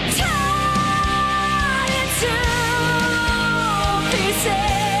torn into pieces,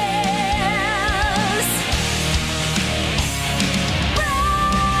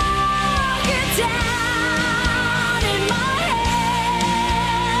 broken down in my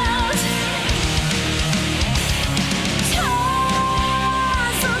hands,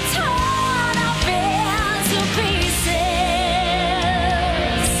 torn, so torn, I've been to pieces.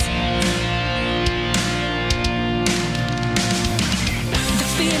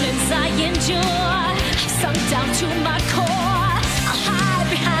 I endure, sunk down to my core.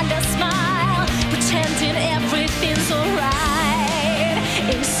 pretend everything's alright.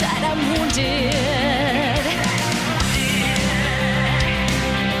 Inside I'm wounded.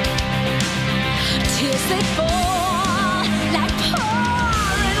 Tears they fall like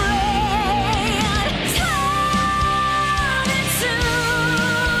pouring rain, torn into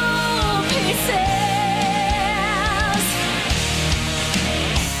pieces.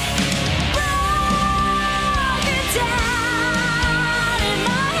 Broken down in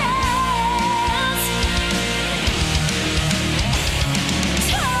my hands,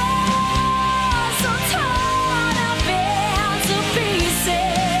 torn, so torn, I've been to pieces.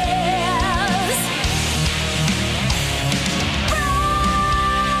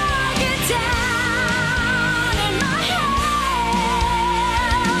 Broken down in my hands.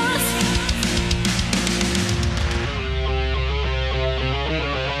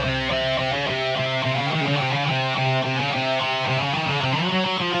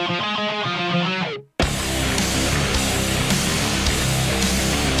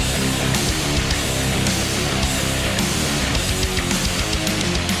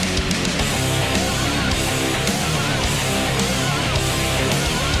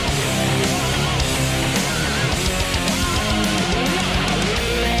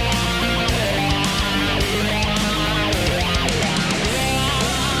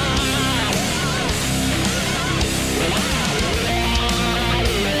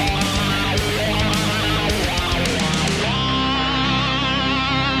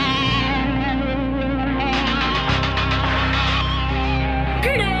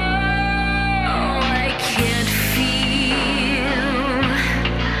 I can't feel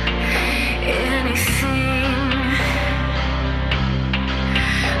anything.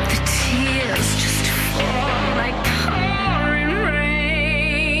 The tears just fall like pouring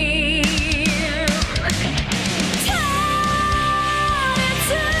rain. Torn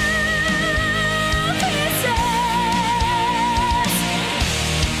into pieces.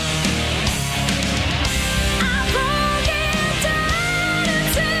 I'm broken down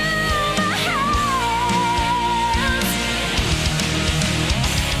into my hands.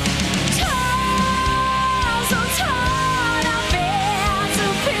 Torn, so torn, I've been to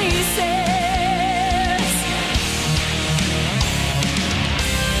pieces.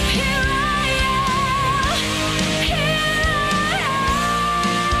 Here I am,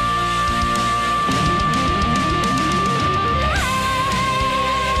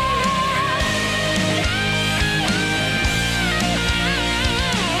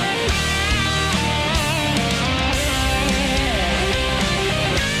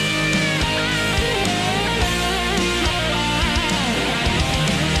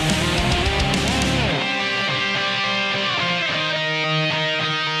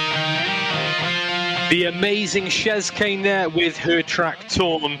 The amazing Shez Kane there with her track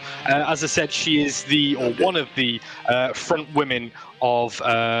Torn. As I said, she is one of the front women of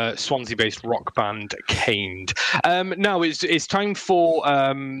Swansea-based rock band Caned. Now it's time for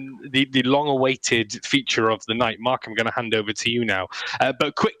the long-awaited feature of the night. Mark, I'm going to hand over to you now.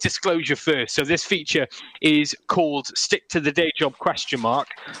 But quick disclosure first. So this feature is called Stick to the Day Job ?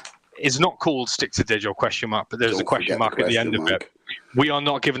 It's not called Stick to the Day Job ? But there's a question mark at the end of it. We are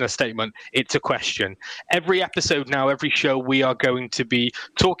not giving a statement. It's a question. Every episode now, every show, we are going to be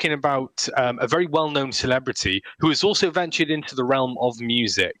talking about a very well-known celebrity who has also ventured into the realm of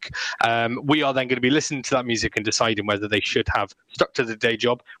music. We are then going to be listening to that music and deciding whether they should have stuck to the day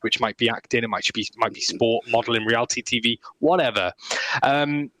job, which might be acting, it might be sport, modeling, reality TV, whatever.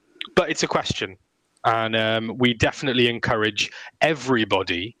 But it's a question. And we definitely encourage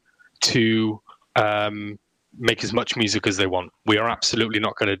everybody to make as much music as they want. We are absolutely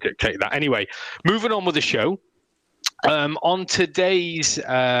not going to dictate that. Anyway, moving on with the show. On today's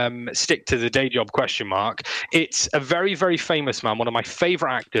Stick to the Day Job ? It's a very, very famous man, one of my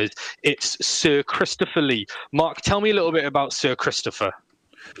favourite actors. It's Sir Christopher Lee. Mark, tell me a little bit about Sir Christopher.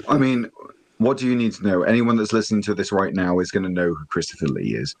 I mean, what do you need to know? Anyone that's listening to this right now is going to know who Christopher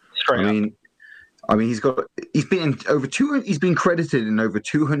Lee is. I mean, he's been credited in over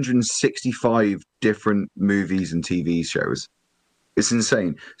 265 different movies and TV shows. It's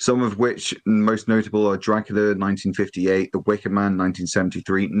insane. Some of which, most notable, are Dracula 1958, The Wicker Man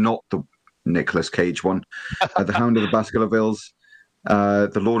 1973, not the Nicolas Cage one, The Hound of the Baskervilles,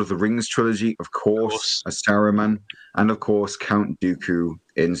 the Lord of the Rings trilogy, of course, as Saruman, and of course Count Dooku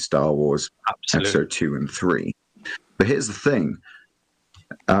in Star Wars Episode 2 and 3. But here's the thing.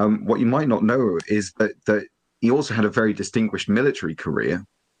 What you might not know is that he also had a very distinguished military career,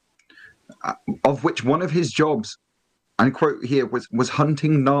 of which one of his jobs, and quote here, was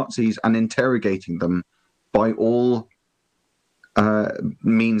hunting Nazis and interrogating them by all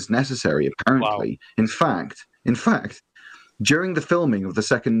means necessary, apparently. Wow. In fact, during the filming of the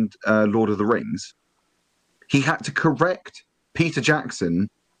second Lord of the Rings, he had to correct Peter Jackson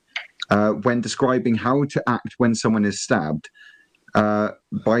when describing how to act when someone is stabbed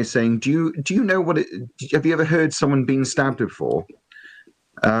by saying, "Do you know what it? Have you ever heard someone being stabbed before?"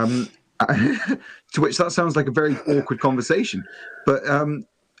 To which that sounds like a very awkward conversation, but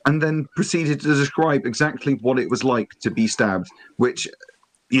and then proceeded to describe exactly what it was like to be stabbed, which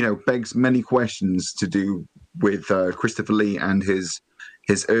begs many questions to do with Christopher Lee and his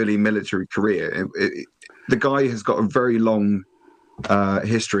early military career. The guy has got a very long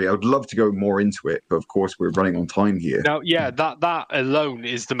history. I would love to go more into it, but of course we're running on time here. Now, that alone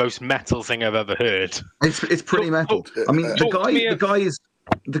is the most metal thing I've ever heard. It's pretty metal. I mean, the guy is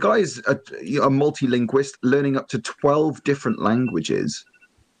a multilinguist, learning up to 12 different languages.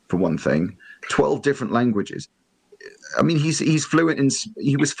 For one thing, 12 different languages. I mean, he was fluent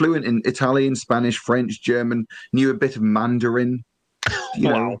in Italian, Spanish, French, German, knew a bit of Mandarin.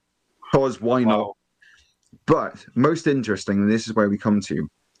 Because why not? But most interesting, and this is where we come to,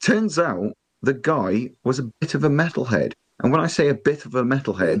 turns out the guy was a bit of a metalhead. And when I say a bit of a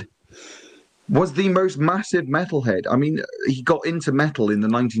metalhead, was the most massive metalhead. I mean, he got into metal in the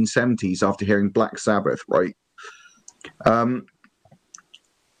 1970s after hearing Black Sabbath, right?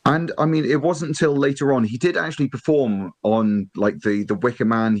 And I mean, it wasn't until later on he did actually perform on like the Wicker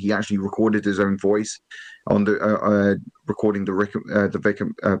Man. He actually recorded his own voice on the recording the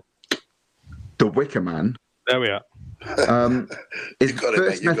Wicker Man. There we are. His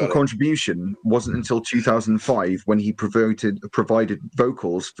first metal contribution wasn't until 2005 when he provided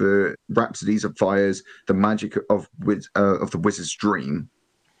vocals for Rhapsodies of Fires, The Magic of the Wizard's Dream.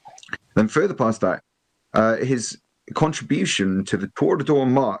 Then further past that, his contribution to the Toreador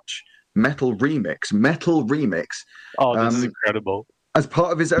March metal remix. Oh, this is incredible. As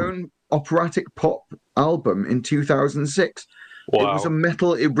part of his own operatic pop album in 2006. Wow. It was a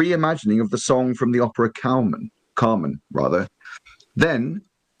metal reimagining of the song from the opera Carmen. Then,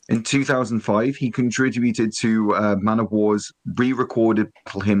 in 2005, he contributed to Manowar's re-recorded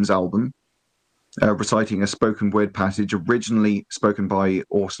Metal Hymns album, reciting a spoken word passage originally spoken by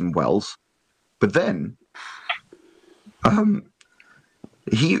Orson Welles. But then,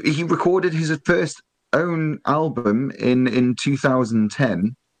 he recorded his first own album in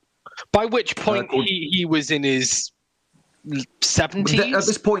 2010. By which point he was in his 70s? At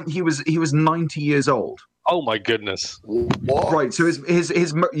this point, he was 90 years old. Oh my goodness! What? Right. So this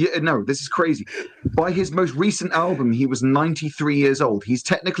is crazy. By his most recent album, he was 93 years old. He's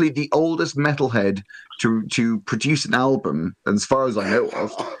technically the oldest metalhead to produce an album, as far as I know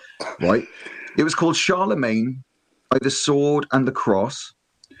of. Right. It was called Charlemagne by the Sword and the Cross.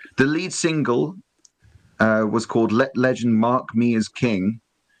 The lead single was called Let Legend Mark Me as King,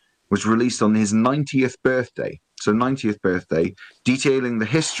 was released on his 90th birthday. So 90th birthday, detailing the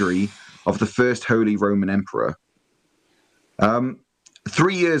history of the first Holy Roman Emperor.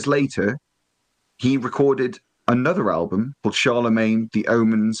 3 years later, he recorded another album called Charlemagne, The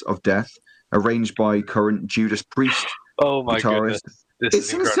Omens of Death, arranged by current Judas Priest Oh my guitarist. goodness.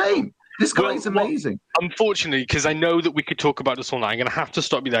 It's insane. This guy is amazing. Unfortunately, because I know that we could talk about this all night, I'm going to have to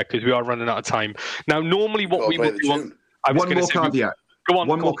stop you there because we are running out of time. Now, normally what we would do One more caveat.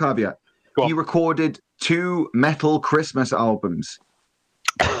 One more caveat. He recorded 2 metal Christmas albums.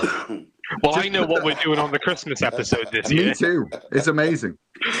 Well, I know what we're doing on the Christmas episode this year. Me too. It's amazing.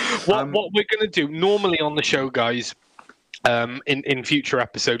 What we're going to do normally on the show, guys, in future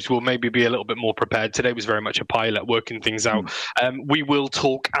episodes, we'll maybe be a little bit more prepared. Today was very much a pilot, working things out. We will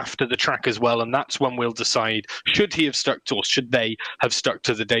talk after the track as well, and that's when we'll decide should he have stuck to, or should they have stuck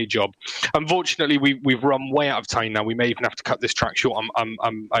to the day job. Unfortunately, we've run way out of time now. We may even have to cut this track short.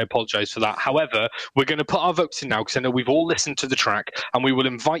 I apologise for that. However, we're going to put our votes in now because I know we've all listened to the track, and we will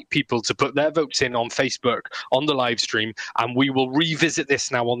invite people to put their votes in on Facebook on the live stream, and we will revisit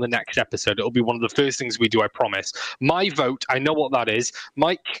this now on the next episode. It'll be one of the first things we do, I promise. My vote, I know what that is.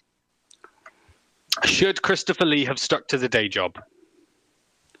 Mike, should Christopher Lee have stuck to the day job?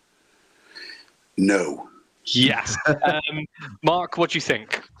 No. Yes. Mark, what do you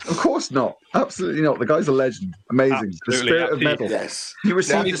think? Of course not. Absolutely not. The guy's a legend. Amazing. Absolutely, the Spirit of Metal. Yes. He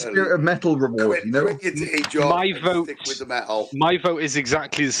received the Spirit of Metal reward. My vote is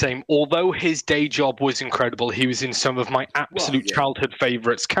exactly the same. Although his day job was incredible, he was in some of my absolute childhood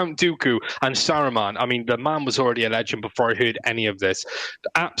favourites, Count Dooku and Saruman. I mean, the man was already a legend before I heard any of this.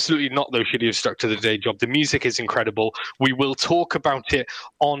 Absolutely not, though, should he have stuck to the day job. The music is incredible. We will talk about it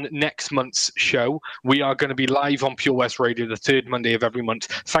on next month's show. We are going to be live on Pure West Radio the third Monday of every month.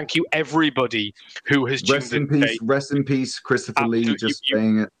 Thank you, everybody, everybody who has tuned Rest in peace. Rest in peace, Christopher Lee. Just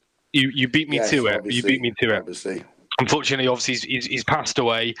saying it. You beat me to it. You beat me to it. Obviously. Unfortunately, obviously, he's passed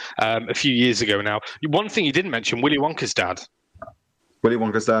away a few years ago now. One thing you didn't mention, Willy Wonka's dad. Willy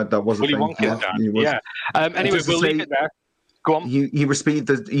Wonka's dad. That was a Willy thing. Wonka's dad. Yeah. Anyway, we'll leave it there. Go on. He received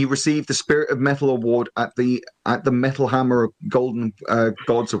the Spirit of Metal Award at the Metal Hammer Golden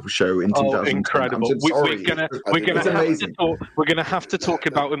Gods show in 2010. Incredible! We're gonna have to talk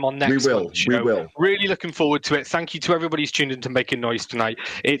about him on next month's show. We will. Really looking forward to it. Thank you to everybody who's tuned in to Making Noise tonight.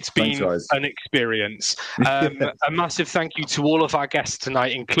 It's been an experience. A massive thank you to all of our guests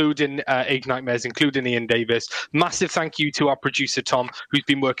tonight, including Ignitemares, including Ian Davis. Massive thank you to our producer Tom, who's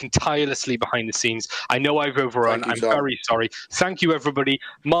been working tirelessly behind the scenes. I know I've overrun. I'm very sorry. Thank you, everybody.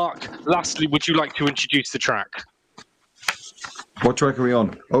 Mark, lastly, would you like to introduce the track? What track are we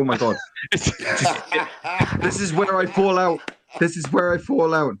on? Oh, my God. This is where I fall out.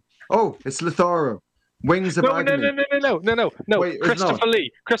 Oh, it's Lotharo. Wings of Agony. No. Wait, Christopher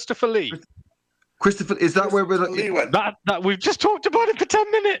Lee. Christopher, is that where we're... That we've just talked about it for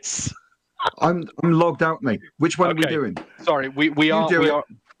 10 minutes. I'm logged out, mate. Which one are we doing? Sorry, we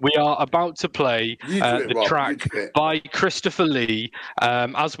are about to play the track by Christopher Lee,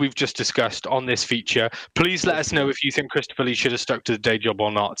 as we've just discussed on this feature. Please let us know if you think Christopher Lee should have stuck to the day job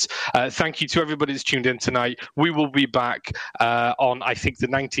or not. Thank you to everybody that's tuned in tonight. We will be back on, I think, the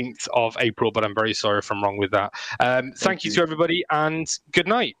 19th of April, but I'm very sorry if I'm wrong with that. Thank you to everybody, and good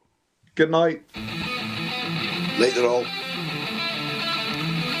night. Good night. Later all.